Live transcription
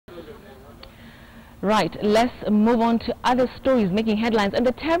Right, let's move on to other stories making headlines. And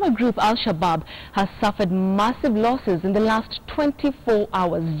the terror group Al-Shabaab has suffered massive losses in the last 24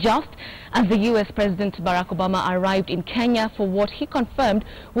 hours, just as the U.S. President Barack Obama arrived in Kenya for what he confirmed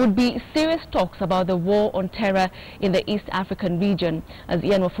would be serious talks about the war on terror in the East African region. As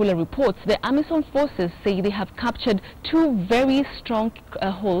Ian Wafula reports, the AMISOM forces say they have captured two very strong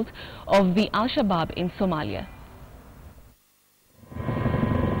holds of the Al-Shabaab in Somalia.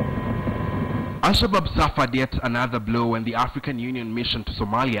 Al-Shabaab suffered yet another blow when the African Union mission to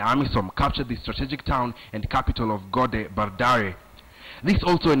Somalia, AMISOM, captured the strategic town and capital of Gode Bardare. This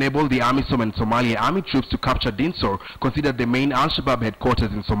also enabled the AMISOM and Somalia army troops to capture Dinsor, considered the main Al-Shabaab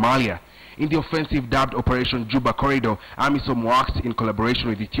headquarters in Somalia. In the offensive dubbed Operation Juba Corridor, AMISOM worked in collaboration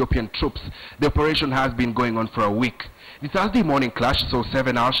with Ethiopian troops. The operation has been going on for a week. The Thursday morning clash saw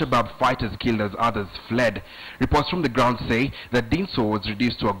 7 Al-Shabaab fighters killed as others fled. Reports from the ground say that Dinsor was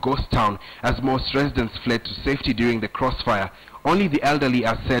reduced to a ghost town as most residents fled to safety during the crossfire. Only the elderly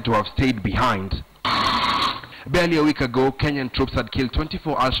are said to have stayed behind. Barely a week ago, Kenyan troops had killed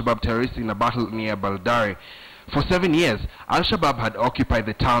 24 Al-Shabaab terrorists in a battle near Baldare. For 7 years, Al-Shabaab had occupied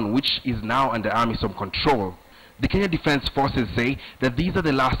the town, which is now under AMISOM control. The Kenya Defense Forces say that these are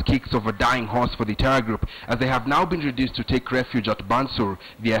the last kicks of a dying horse for the terror group, as they have now been reduced to take refuge at Bansur,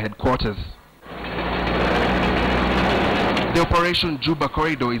 their headquarters. The Operation Juba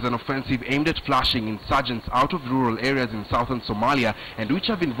Corridor is an offensive aimed at flushing insurgents out of rural areas in southern Somalia, and which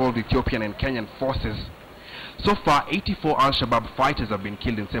have involved Ethiopian and Kenyan forces. So far, 84 Al-Shabaab fighters have been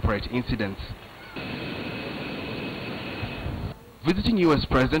killed in separate incidents. Visiting U.S.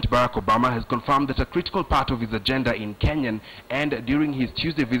 President Barack Obama has confirmed that a critical part of his agenda in Kenya and during his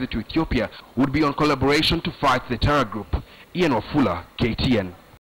Tuesday visit to Ethiopia would be on collaboration to fight the terror group. Ian Wafula, KTN.